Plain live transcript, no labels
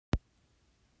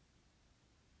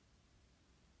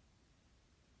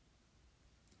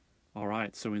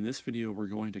Alright, so in this video we're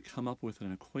going to come up with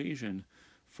an equation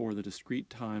for the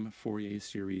discrete-time Fourier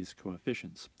series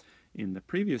coefficients. In the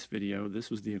previous video,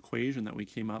 this was the equation that we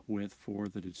came up with for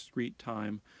the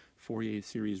discrete-time Fourier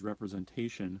series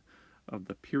representation of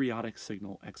the periodic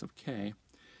signal x of k.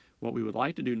 What we would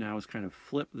like to do now is kind of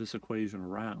flip this equation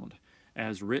around.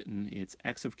 As written, it's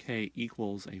x of k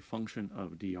equals a function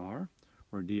of dr,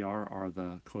 where dr are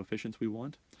the coefficients we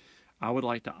want. I would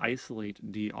like to isolate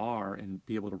dr and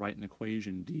be able to write an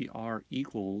equation dr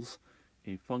equals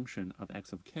a function of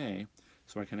x of k,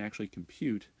 so I can actually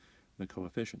compute the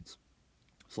coefficients.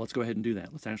 So let's go ahead and do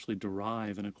that. Let's actually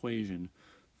derive an equation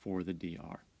for the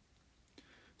dr.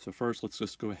 So first, let's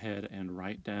just go ahead and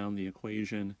write down the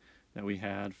equation that we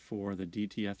had for the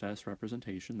DTFS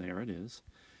representation. There it is.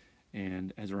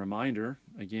 And as a reminder,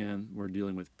 again, we're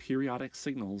dealing with periodic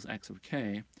signals x of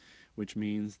k, which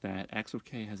means that x of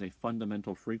k has a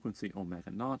fundamental frequency omega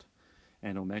naught,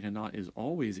 and omega naught is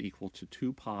always equal to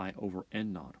 2 pi over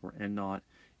n naught, where n naught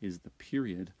is the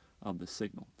period of the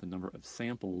signal, the number of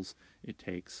samples it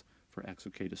takes for x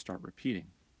of k to start repeating.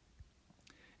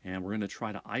 And we're going to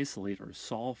try to isolate or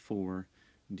solve for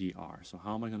dr. So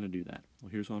how am I going to do that?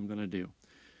 Well, here's what I'm going to do.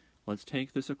 Let's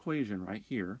take this equation right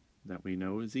here that we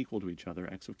know is equal to each other,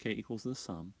 x of k equals the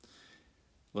sum.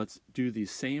 Let's do the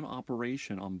same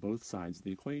operation on both sides of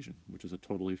the equation, which is a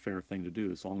totally fair thing to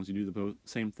do. As long as you do the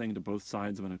same thing to both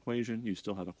sides of an equation, you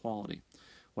still have equality.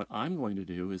 What I'm going to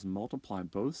do is multiply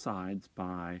both sides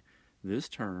by this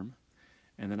term,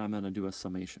 and then I'm going to do a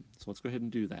summation. So let's go ahead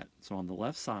and do that. So on the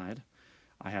left side,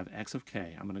 I have x of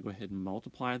k. I'm going to go ahead and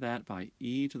multiply that by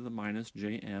e to the minus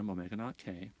jm omega naught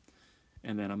k,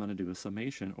 and then I'm going to do a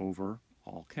summation over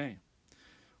all k.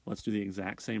 Let's do the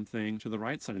exact same thing to the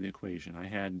right side of the equation. I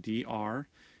had dr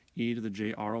e to the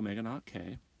jr omega naught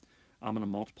k. I'm going to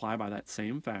multiply by that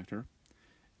same factor,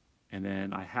 and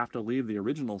then I have to leave the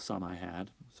original sum I had,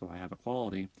 so I have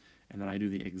equality, and then I do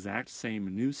the exact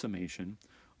same new summation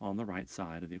on the right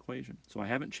side of the equation. So I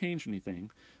haven't changed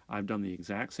anything. I've done the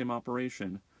exact same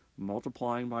operation,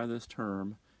 multiplying by this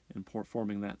term and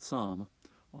forming that sum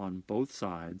on both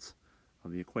sides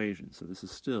of the equation. So this is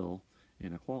still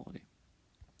inequality.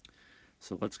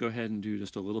 So let's go ahead and do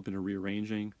just a little bit of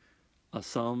rearranging. A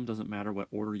sum doesn't matter what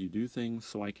order you do things,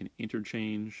 so I can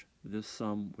interchange this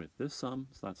sum with this sum.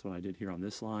 So that's what I did here on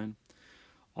this line.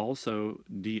 Also,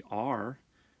 dr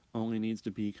only needs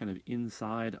to be kind of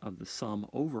inside of the sum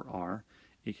over r.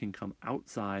 It can come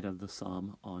outside of the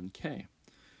sum on k,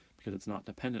 because it's not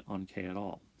dependent on k at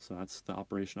all. So that's the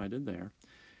operation I did there.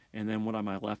 And then what am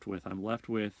I left with? I'm left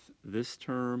with this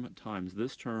term times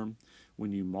this term.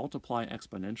 When you multiply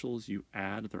exponentials, you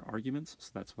add their arguments,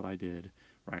 so that's what I did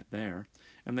right there.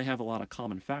 And they have a lot of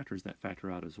common factors that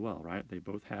factor out as well, right? They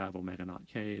both have omega naught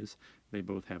k's, they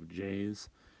both have j's.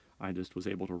 I just was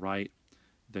able to write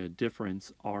the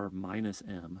difference r minus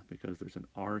m, because there's an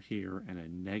r here and a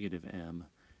negative m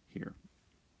here.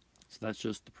 So that's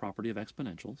just the property of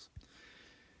exponentials.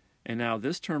 And now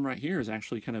this term right here is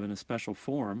actually kind of in a special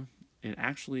form. It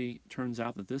actually turns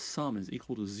out that this sum is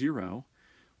equal to 0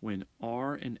 when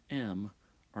r and m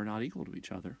are not equal to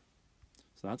each other.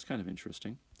 So that's kind of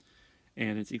interesting.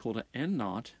 And it's equal to n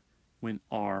naught when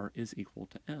r is equal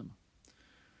to m.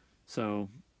 So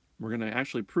we're going to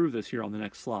actually prove this here on the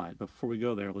next slide. But before we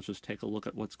go there, let's just take a look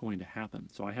at what's going to happen.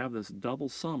 So I have this double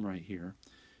sum right here,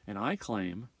 and I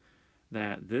claim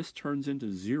that this turns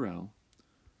into 0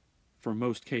 for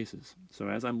most cases. So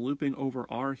as I'm looping over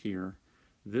r here,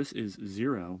 this is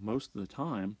 0 most of the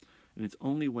time, and it's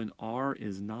only when r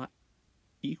is not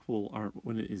equal, or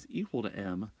when it is equal to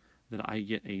m, that I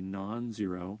get a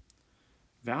non-zero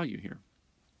value here.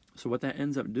 So what that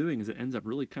ends up doing is it ends up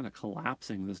really kind of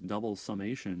collapsing this double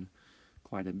summation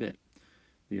quite a bit.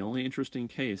 The only interesting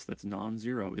case that's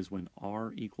non-zero is when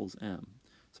r equals m.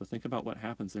 So think about what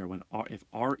happens there. If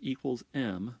r equals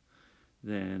m,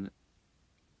 then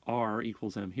r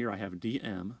equals m here, I have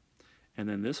dm, and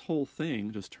then this whole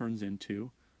thing just turns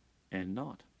into n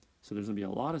naught. So there's going to be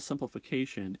a lot of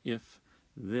simplification if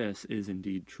this is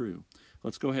indeed true.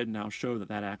 Let's go ahead and now show that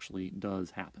that actually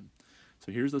does happen.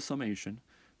 So here's the summation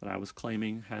that I was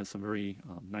claiming has some very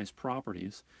nice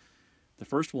properties. The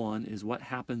first one is what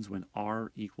happens when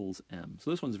r equals m. So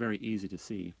this one's very easy to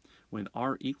see. When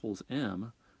r equals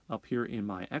m, up here in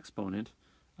my exponent,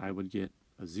 I would get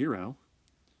a 0.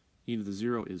 E to the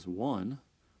 0 is 1,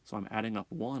 so I'm adding up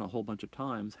 1 a whole bunch of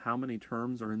times. How many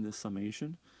terms are in this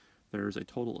summation? There's a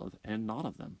total of n naught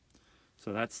of them.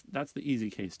 So that's the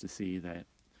easy case to see that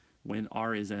when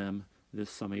r is m, this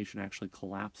summation actually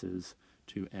collapses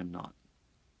to m naught.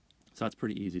 So that's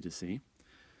pretty easy to see.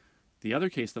 The other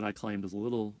case that I claimed is a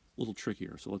little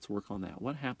trickier, so let's work on that.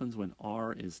 What happens when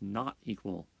r is not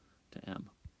equal to m?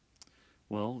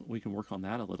 Well, we can work on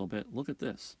that a little bit. Look at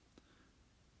this.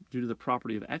 Due to the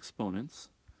property of exponents,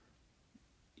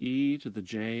 e to the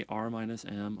j r minus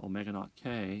m omega naught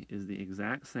k is the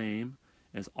exact same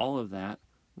as all of that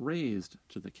raised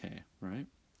to the k, right?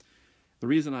 The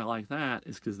reason I like that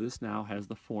is because this now has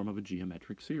the form of a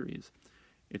geometric series.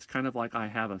 It's kind of like I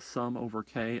have a sum over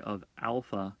k of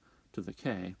alpha to the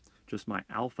k, just my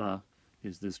alpha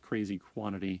is this crazy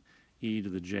quantity e to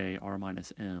the j r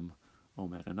minus m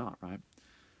omega naught, right?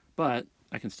 But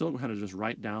I can still kind of just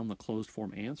write down the closed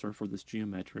form answer for this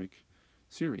geometric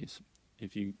series.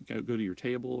 If you go to your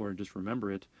table or just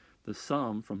remember it, the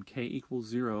sum from k equals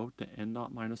 0 to n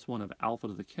naught minus 1 of alpha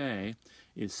to the k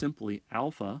is simply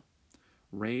alpha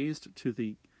raised to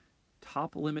the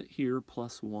top limit here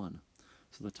plus 1.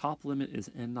 So the top limit is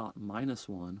n naught minus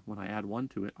 1. When I add 1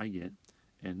 to it, I get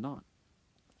n naught.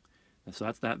 And so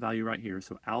that's that value right here.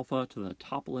 So alpha to the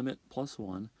top limit plus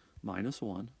 1 minus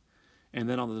 1. And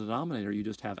then on the denominator, you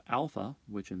just have alpha,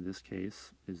 which in this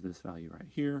case is this value right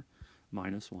here,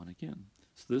 minus 1 again.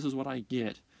 So this is what I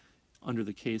get under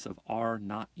the case of r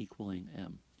not equaling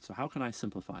m. So how can I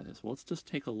simplify this? Well, let's just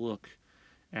take a look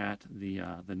at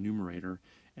the numerator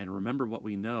and remember what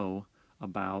we know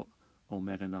about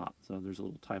omega naught. So there's a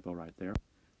little typo right there.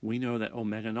 We know that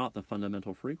omega naught, the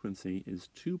fundamental frequency, is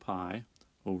 2 pi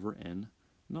over n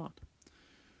naught.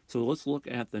 So let's look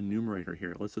at the numerator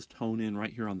here. Let's just hone in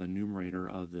right here on the numerator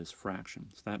of this fraction.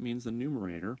 So that means the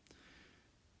numerator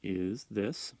is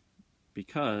this,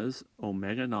 because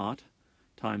omega naught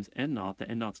times n naught, the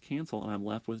n naughts cancel, and I'm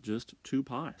left with just 2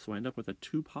 pi. So I end up with a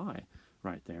 2 pi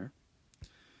right there.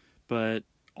 But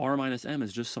r minus m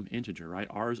is just some integer, right?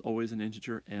 R is always an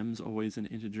integer, m is always an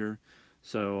integer.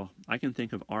 So I can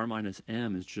think of r minus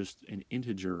m as just an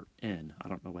integer n. I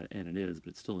don't know what n it is, but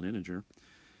it's still an integer.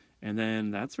 And then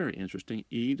that's very interesting.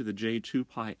 E to the j 2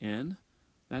 pi n,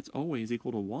 that's always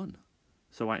equal to 1.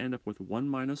 So I end up with 1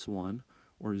 minus 1,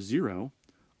 or 0,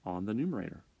 on the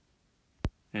numerator.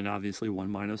 And obviously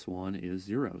 1 minus 1 is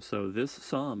 0. So this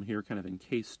sum here, kind of in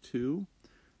case 2,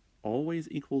 always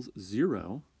equals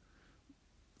 0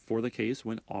 for the case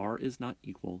when r is not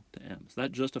equal to m. So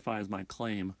that justifies my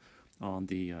claim on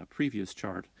the previous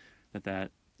chart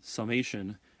that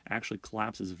summation actually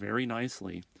collapses very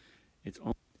nicely. It's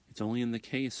only in the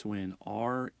case when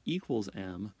r equals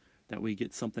m that we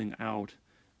get something out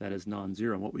that is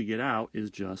non-zero. What we get out is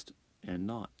just n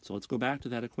naught. So let's go back to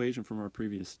that equation from our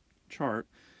previous chart.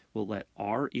 We'll let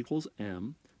r equals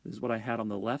m. This is what I had on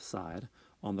the left side.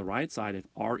 On the right side, if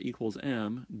r equals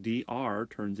m, dr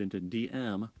turns into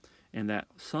dm, and that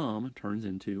sum turns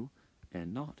into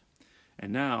n naught.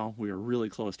 And now we are really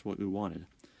close to what we wanted.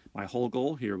 My whole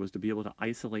goal here was to be able to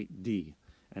isolate d.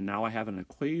 And now I have an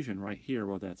equation right here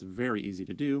where that's very easy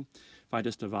to do. If I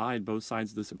just divide both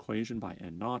sides of this equation by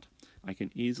n naught, I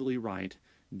can easily write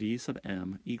d sub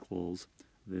m equals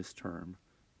this term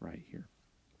right here.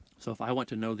 So if I want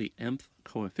to know the mth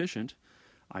coefficient,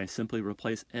 I simply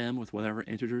replace m with whatever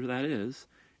integer that is,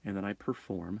 and then I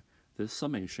perform this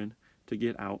summation to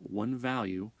get out one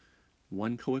value,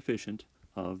 one coefficient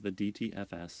of the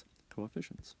DTFS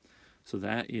coefficients. So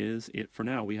that is it for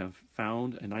now. We have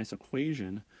found a nice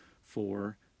equation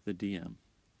for the DM,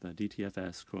 the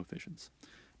DTFS coefficients.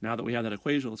 Now that we have that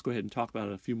equation, let's go ahead and talk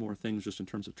about a few more things just in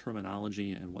terms of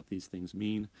terminology and what these things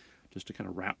mean, just to kind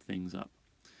of wrap things up.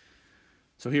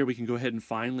 So here we can go ahead and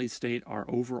finally state our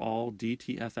overall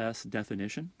DTFS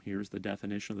definition. Here's the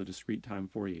definition of the discrete-time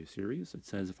Fourier series. It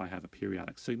says if I have a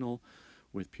periodic signal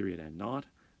with period n naught,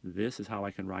 this is how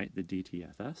I can write the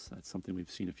DTFS. That's something we've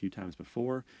seen a few times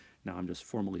before. Now I'm just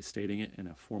formally stating it in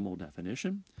a formal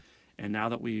definition. And now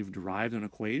that we've derived an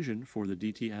equation for the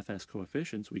DTFS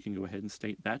coefficients, we can go ahead and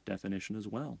state that definition as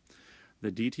well.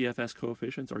 The DTFS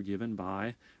coefficients are given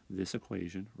by this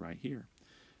equation right here.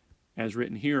 As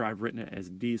written here, I've written it as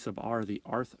d sub r, the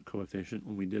rth coefficient.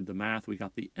 When we did the math, we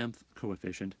got the mth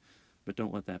coefficient, but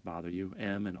don't let that bother you.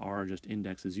 M and r are just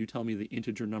indexes. You tell me the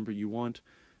integer number you want,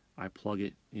 I plug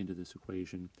it into this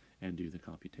equation and do the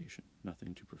computation.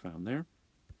 Nothing too profound there.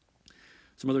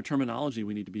 Some other terminology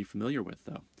we need to be familiar with,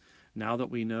 though. Now that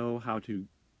we know how to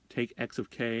take x of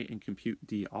k and compute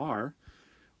dr,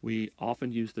 we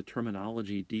often use the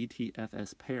terminology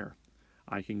DTFS pair.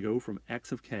 I can go from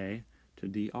x of k to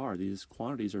dr. These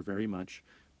quantities are very much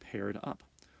paired up.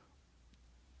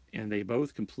 And they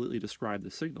both completely describe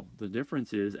the signal. The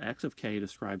difference is x of k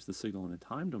describes the signal in the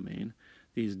time domain.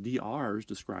 These drs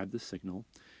describe the signal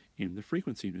in the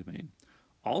frequency domain.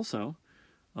 Also,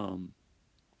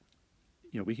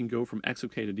 we can go from x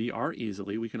of k to dr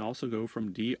easily. We can also go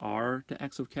from dr to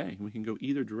x of k. We can go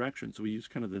either direction. So we use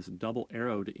kind of this double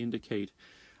arrow to indicate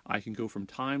I can go from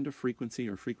time to frequency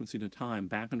or frequency to time,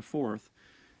 back and forth,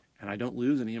 and I don't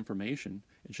lose any information.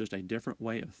 It's just a different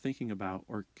way of thinking about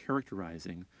or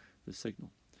characterizing the signal.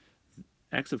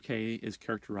 X of k is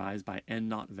characterized by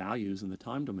N0 values in the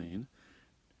time domain.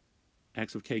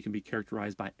 X of k can be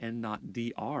characterized by N0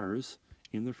 DRs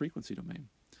in the frequency domain.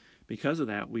 Because of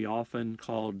that, we often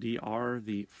call dr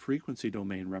the frequency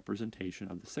domain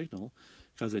representation of the signal,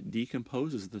 because it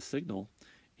decomposes the signal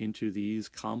into these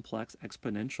complex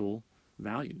exponential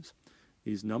values.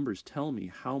 These numbers tell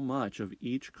me how much of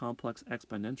each complex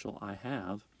exponential I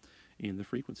have in the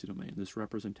frequency domain. This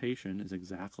representation is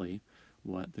exactly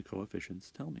what the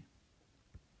coefficients tell me.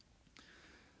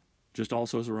 Just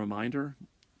also as a reminder,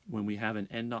 when we have an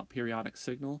N0 periodic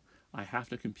signal, I have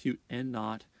to compute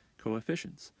N0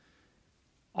 coefficients.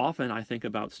 Often I think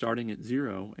about starting at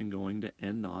 0 and going to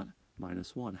N0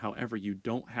 minus 1. However, you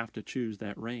don't have to choose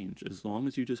that range. As long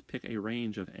as you just pick a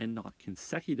range of N0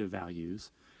 consecutive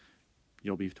values,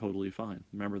 you'll be totally fine.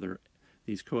 Remember,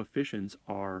 these coefficients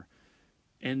are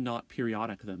N0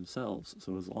 periodic themselves.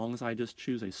 So as long as I just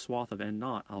choose a swath of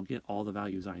N0, I'll get all the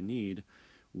values I need.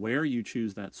 Where you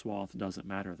choose that swath doesn't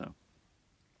matter, though.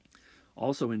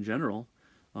 Also, in general,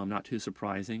 not too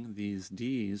surprising, these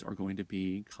D's are going to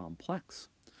be complex.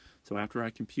 So after I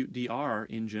compute dr,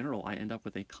 in general, I end up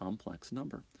with a complex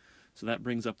number. So that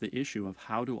brings up the issue of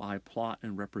how do I plot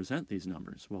and represent these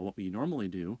numbers? Well, what we normally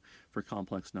do for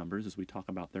complex numbers is we talk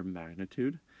about their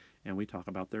magnitude and we talk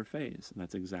about their phase. And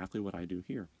that's exactly what I do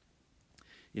here.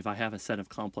 If I have a set of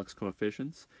complex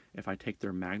coefficients, if I take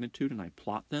their magnitude and I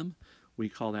plot them, we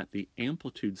call that the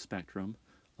amplitude spectrum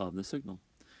of the signal.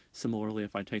 Similarly,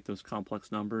 if I take those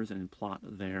complex numbers and plot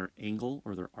their angle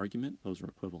or their argument, those are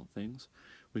equivalent things,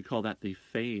 we call that the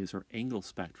phase or angle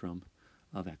spectrum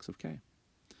of x of k.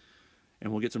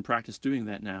 And we'll get some practice doing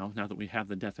that now. Now that we have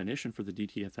the definition for the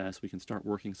DTFS, we can start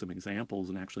working some examples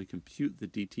and actually compute the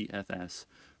DTFS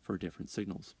for different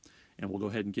signals. And we'll go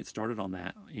ahead and get started on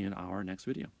that in our next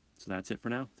video. So that's it for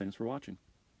now. Thanks for watching.